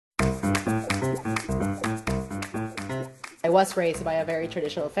was raised by a very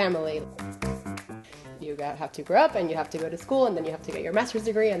traditional family. You have to grow up and you have to go to school and then you have to get your master's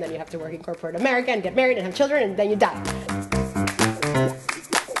degree and then you have to work in corporate America and get married and have children and then you die.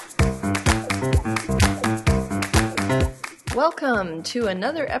 Welcome to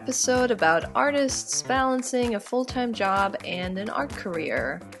another episode about artists balancing a full-time job and an art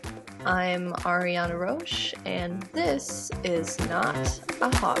career. I'm Ariana Roche, and this is Not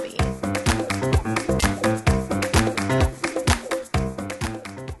a Hobby.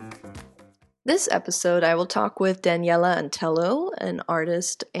 This episode, I will talk with Daniela Antello, an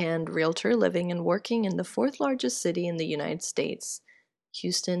artist and realtor living and working in the fourth largest city in the United States,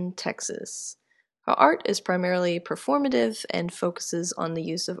 Houston, Texas. Her art is primarily performative and focuses on the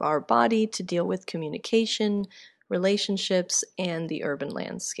use of our body to deal with communication, relationships, and the urban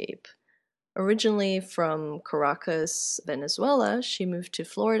landscape. Originally from Caracas, Venezuela, she moved to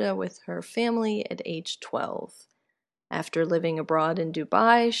Florida with her family at age 12. After living abroad in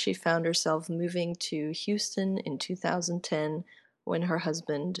Dubai, she found herself moving to Houston in 2010 when her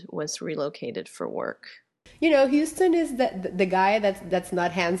husband was relocated for work. You know, Houston is the guy that's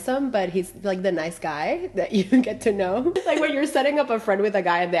not handsome, but he's like the nice guy that you get to know. Like when you're setting up a friend with a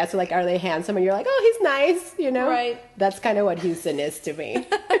guy and they ask you, like, are they handsome? And you're like, oh, he's nice, you know? Right. That's kind of what Houston is to me.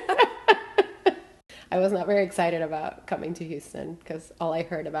 I was not very excited about coming to Houston because all I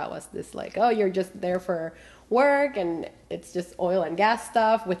heard about was this, like, oh, you're just there for work and it's just oil and gas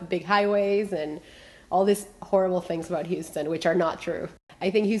stuff with big highways and all these horrible things about Houston, which are not true. I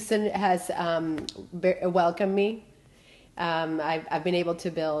think Houston has welcomed me. I've been able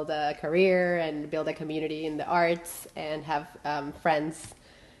to build a career and build a community in the arts and have friends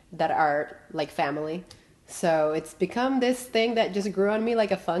that are like family. So it's become this thing that just grew on me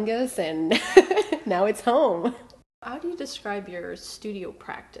like a fungus, and now it's home. How do you describe your studio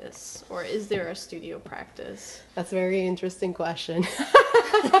practice, or is there a studio practice? That's a very interesting question.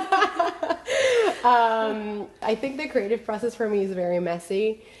 I think the creative process for me is very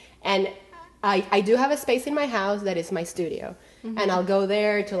messy, and I do have a space in my house that is my studio, and I'll go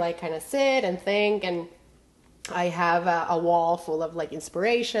there to like kind of sit and think, and I have a wall full of like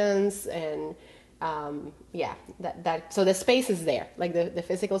inspirations and so the space is there, like the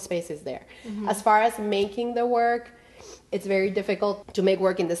physical space is there. As far as making the work, it's very difficult to make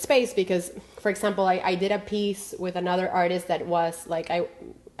work in the space because, for example, I did a piece with another artist that was like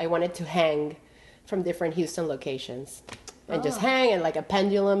I wanted to hang from different Houston locations and just hang and like a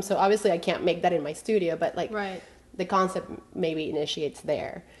pendulum. So obviously I can't make that in my studio, but like the concept maybe initiates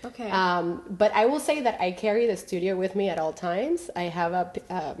there. Okay. But I will say that I carry the studio with me at all times. I have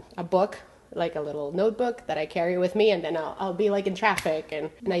a book, like a little notebook that I carry with me, and then I'll be like in traffic and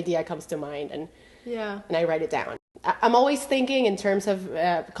an idea comes to mind and I write it down. I'm always thinking in terms of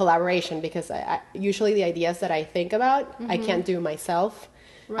collaboration because I usually the ideas that I think about, I can't do myself.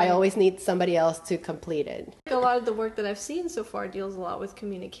 Right. I always need somebody else to complete it. A lot of the work that I've seen so far deals a lot with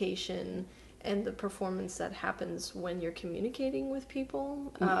communication and the performance that happens when you're communicating with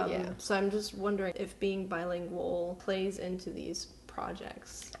people. So I'm just wondering if being bilingual plays into these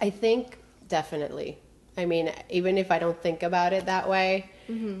projects. I think definitely. I mean, even if I don't think about it that way,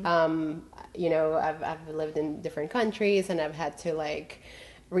 you know, I've lived in different countries and I've had to like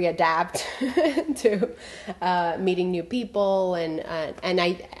readapt to meeting new people, and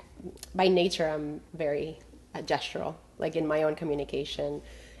I, by nature, I'm very gestural, like in my own communication.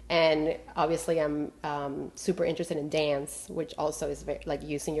 And obviously I'm super interested in dance, which also is very, like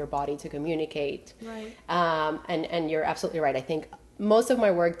using your body to communicate. Right. And you're absolutely right. I think most of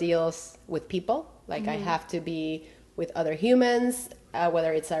my work deals with people. Like I have to be with other humans,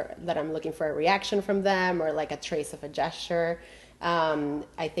 whether it's that I'm looking for a reaction from them or like a trace of a gesture.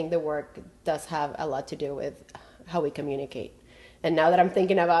 I think the work does have a lot to do with how we communicate. And now that I'm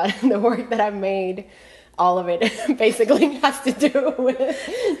thinking about the work that I've made, all of it basically has to do with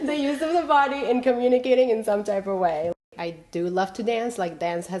the use of the body and communicating in some type of way. I do love to dance. Like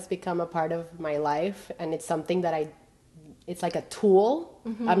dance has become a part of my life, and it's something that it's like a tool.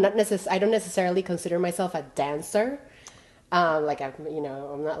 I don't necessarily consider myself a dancer. I'm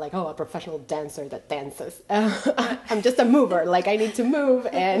not like, a professional dancer that dances. I'm just a mover. Like I need to move,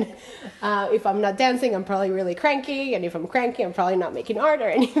 and if I'm not dancing, I'm probably really cranky, and if I'm cranky, I'm probably not making art or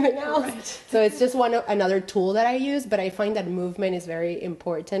anything else. Right. So it's just another tool that I use, but I find that movement is very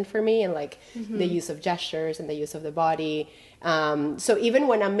important for me, and like the use of gestures and the use of the body. So even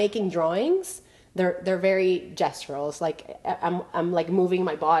when I'm making drawings, they're very gestural. It's like I'm like moving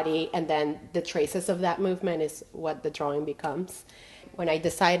my body, and then the traces of that movement is what the drawing becomes. When I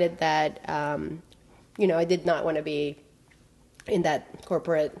decided that I did not want to be in that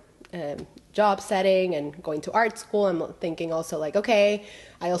corporate job setting and going to art school, I'm thinking also like, okay,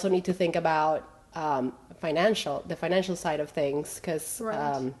 I also need to think about the financial side of things, because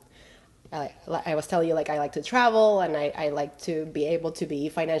Right. I was telling you, like, I like to travel, and I like to be able to be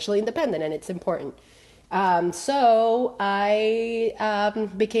financially independent, and it's important. So I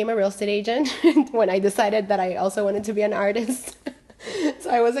became a real estate agent when I decided that I also wanted to be an artist. So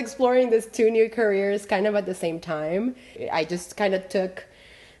I was exploring these two new careers kind of at the same time. I just kind of took,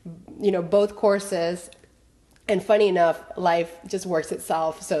 both courses, and funny enough, life just works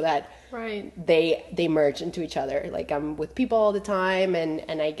itself so that Right. they merge into each other. Like, I'm with people all the time,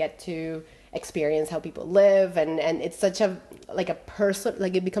 and I get to experience how people live, and it's such a like a person,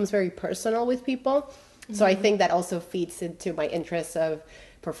 like, it becomes very personal with people. So I think that also feeds into my interest of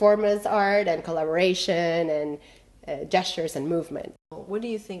performance art and collaboration and gestures and movement. What do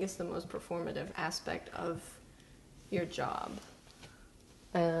you think is the most performative aspect of your job?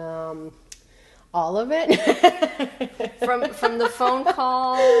 Um, all of it. From the phone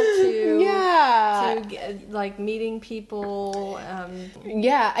call to Yeah. like meeting people.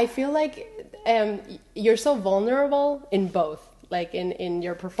 Yeah, I feel like you're so vulnerable in both. Like, in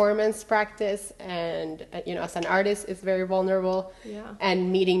your performance practice, and as an artist, it's very vulnerable. Yeah. And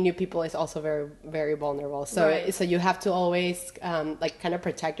meeting new people is also very, very vulnerable. So Right. so you have to always like, kind of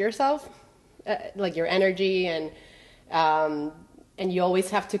protect yourself, like your energy, and you always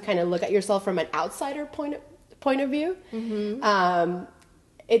have to kind of look at yourself from an outsider point of view.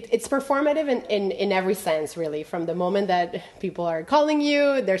 It's performative in every sense, really. From the moment that people are calling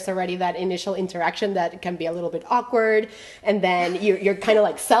you, there's already that initial interaction that can be a little bit awkward, and then you're kind of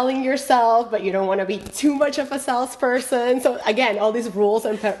like selling yourself, but you don't want to be too much of a salesperson. So again, all these rules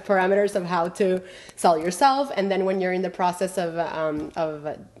and parameters of how to sell yourself. And then when you're in the process of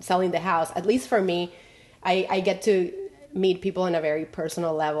selling the house, at least for me, I get to meet people on a very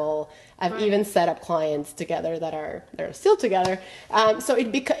personal level. I've Right. even set up clients together that are still together. So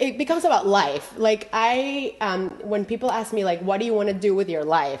it becomes about life. Like, when people ask me, like, what do you want to do with your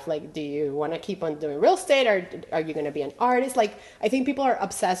life? Like, do you want to keep on doing real estate, or are you going to be an artist? Like, I think people are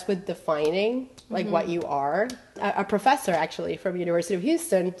obsessed with defining like what you are. A professor actually from University of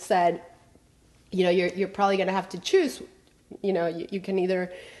Houston said, you're probably going to have to choose. You can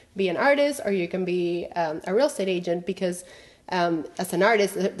either be an artist, or you can be a real estate agent, because as an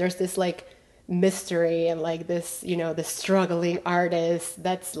artist, there's this like mystery, and like this, the struggling artist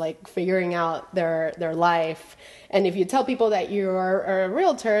that's like figuring out their life. And if you tell people that you are a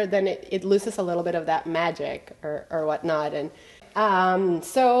realtor, then it loses a little bit of that magic or whatnot. And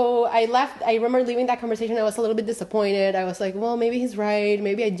so I left. I remember leaving that conversation. I was a little bit disappointed. I was like, well, maybe he's right.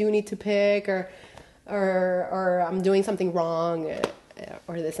 Maybe I do need to pick, or I'm doing something wrong,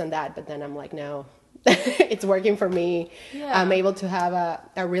 or this and that. But then I'm like, no, it's working for me. Yeah. I'm able to have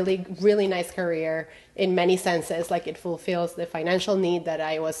a really, really nice career in many senses. Like, it fulfills the financial need that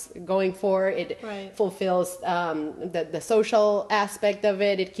I was going for. It Right. fulfills the social aspect of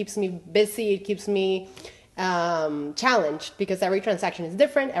it. It keeps me busy. It keeps me challenged, because every transaction is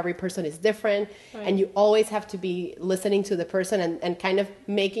different, every person is different, Right. and you always have to be listening to the person, and kind of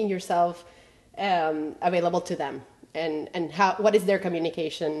making yourself available to them, and what is their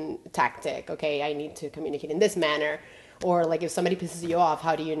communication tactic. Okay, I need to communicate in this manner. Or like, if somebody pisses you off,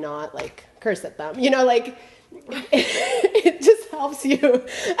 how do you not like curse at them, like it just helps you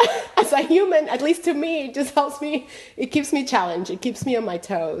as a human. At least to me, it just helps me. It keeps me challenged, it keeps me on my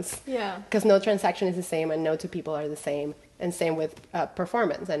toes. Yeah. Because no transaction is the same, and no two people are the same. And same with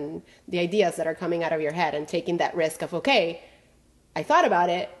performance and the ideas that are coming out of your head, and taking that risk of, okay, I thought about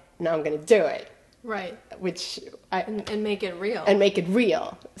it, now I'm going to do it. Right. Which And make it real. and make it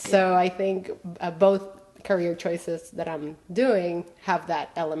real. So I think both career choices that I'm doing have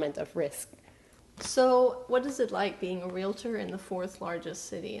that element of risk. So, what is it like being a realtor in the fourth largest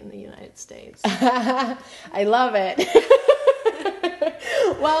city in the United States? I love it.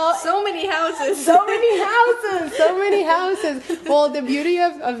 Well, So many houses. so many houses. Well, the beauty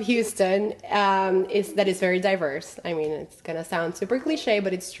of Houston is that it's very diverse. I mean, it's gonna sound super cliche,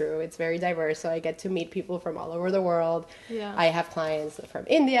 but it's true. It's very diverse. So I get to meet people from all over the world. Yeah. I have clients from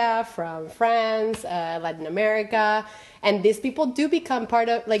India, from France, Latin America, and these people do become part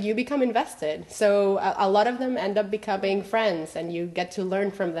of, like, you become invested. So a lot of them end up becoming friends, and you get to learn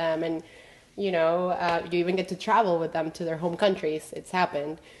from them, and you even get to travel with them to their home countries. It's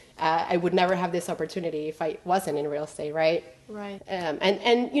happened. I would never have this opportunity if I wasn't in real estate, right? Right.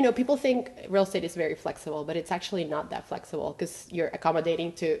 And people think real estate is very flexible, but it's actually not that flexible, because you're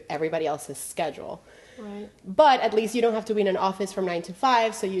accommodating to everybody else's schedule. Right. But at least you don't have to be in an office from 9 to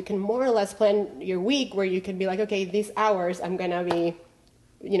 5, so you can more or less plan your week, where you can be like, okay, these hours I'm gonna be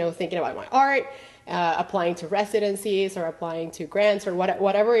thinking about my art, applying to residencies or applying to grants or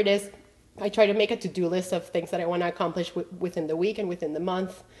whatever it is. I try to make a to-do list of things that I want to accomplish within the week and within the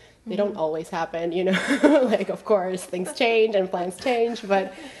month. They don't always happen, like, of course, things change and plans change,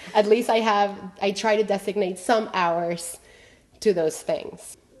 but at least I try to designate some hours to those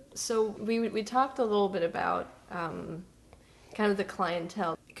things. So we talked a little bit about kind of the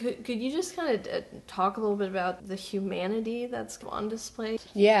clientele. Could you just kind of talk a little bit about the humanity that's on display?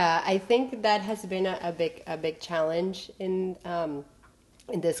 Yeah, I think that has been a big challenge in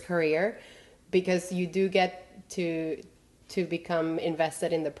this career, because you do get to become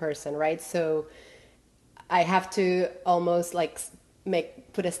invested in the person, right? So I have to almost like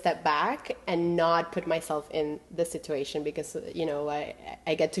put a step back and not put myself in the situation, because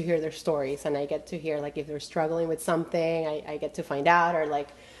I get to hear their stories, and I get to hear like if they're struggling with something, I get to find out, or like,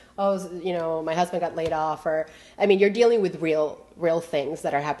 oh, my husband got laid off, or you're dealing with real things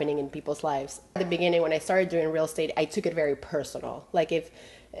that are happening in people's lives. At the beginning, when I started doing real estate, I took it very personal. Like if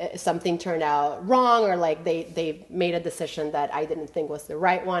something turned out wrong, or like they made a decision that I didn't think was the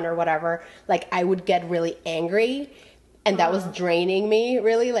right one or whatever, like I would get really angry, and that was draining me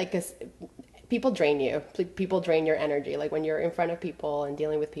really, like, because people drain you. People drain your energy. Like when you're in front of people and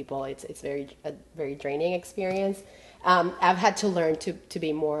dealing with people, it's a very draining experience. I've had to learn to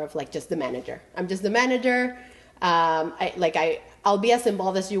be more of like just the manager. I'm just the manager. I'll be as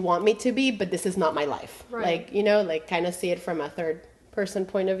involved as you want me to be, but this is not my life. Right. Like kind of see it from a third person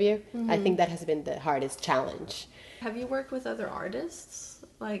point of view. Mm-hmm. I think that has been the hardest challenge. Have you worked with other artists,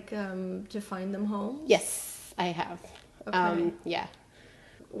 like to find them homes? Yes, I have. Okay. Yeah.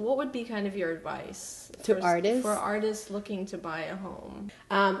 What would be kind of your advice for artists looking to buy a home?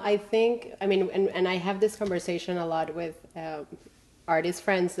 I think, and I have this conversation a lot with artist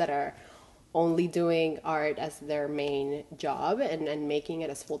friends that are only doing art as their main job and making it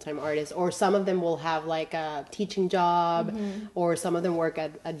as full-time artists, or some of them will have like a teaching job, mm-hmm. or some of them work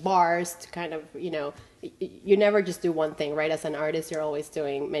at bars to kind of, you never just do one thing, right? As an artist, you're always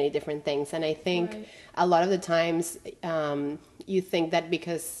doing many different things. And I think a lot of the times you think that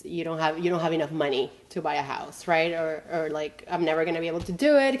because you don't have enough money to buy a house, right? Or like, I'm never going to be able to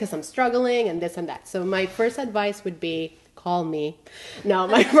do it because I'm struggling and this and that. So my first advice would be, call me. No,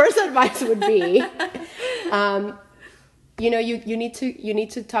 my first advice would be, you need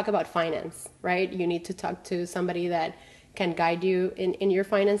to talk about finance, right? You need to talk to somebody that can guide you in your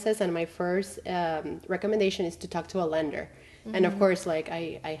finances. And my first recommendation is to talk to a lender. Mm-hmm. And of course, like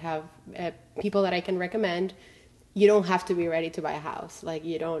I have people that I can recommend. You don't have to be ready to buy a house. Like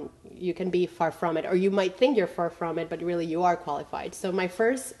you can be far from it, or you might think you're far from it, but really you are qualified. So my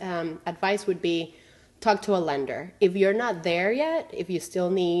first advice would be, talk to a lender. If you're not there yet, if you still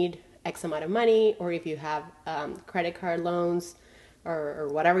need X amount of money, or if you have credit card loans or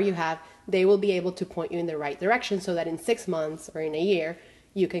whatever you have, they will be able to point you in the right direction so that in 6 months or in a year,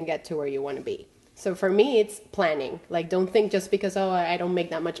 you can get to where you want to be. So for me, it's planning. Like, don't think just because, I don't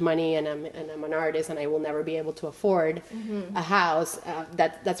make that much money and I'm an artist and I will never be able to afford mm-hmm. a house.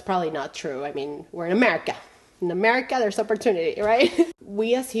 That's probably not true. We're in America. In America, there's opportunity, right?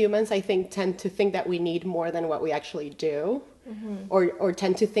 We as humans, I think, tend to think that we need more than what we actually do, mm-hmm. or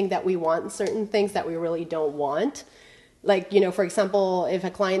tend to think that we want certain things that we really don't want. Like, for example, if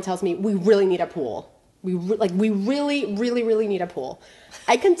a client tells me, we really need a pool. We really, really, really need a pool.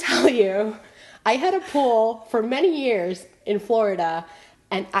 I can tell you, I had a pool for many years in Florida,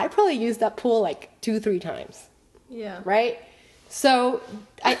 and I probably used that pool like 2-3 times. Yeah. Right? So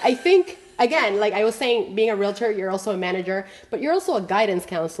I think... Again, like I was saying, being a realtor, you're also a manager, but you're also a guidance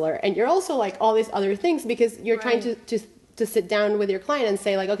counselor, and you're also like all these other things, because you're trying to sit down with your client and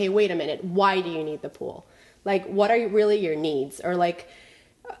say like, okay, wait a minute, why do you need the pool? Like, what are really your needs? Or like,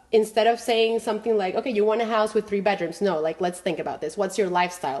 instead of saying something like, okay, you want a house with 3 bedrooms. No, like, let's think about this. What's your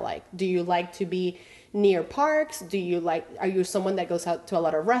lifestyle like? Do you like to be near parks? Are you someone that goes out to a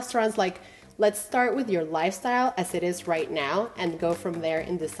lot of restaurants? Like, let's start with your lifestyle as it is right now and go from there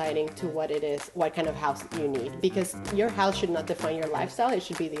in deciding to what kind of house you need. Because your house should not define your lifestyle. It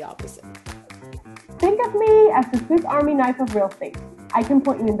should be the opposite. Think of me as the Swiss Army knife of real estate. I can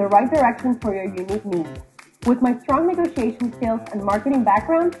point you in the right direction for your unique needs. With my strong negotiation skills and marketing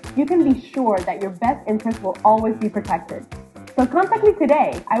background, you can be sure that your best interest will always be protected. So contact me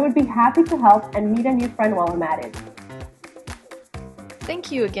today. I would be happy to help and meet a new friend while I'm at it.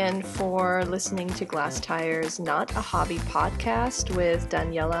 Thank you again for listening to Glass Tire's Not a Hobby podcast with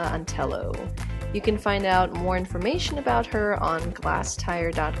Daniela Antello. You can find out more information about her on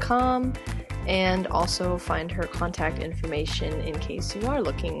glasstire.com and also find her contact information in case you are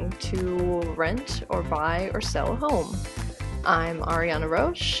looking to rent or buy or sell a home. I'm Ariana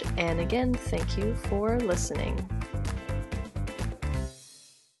Roche, and again, thank you for listening.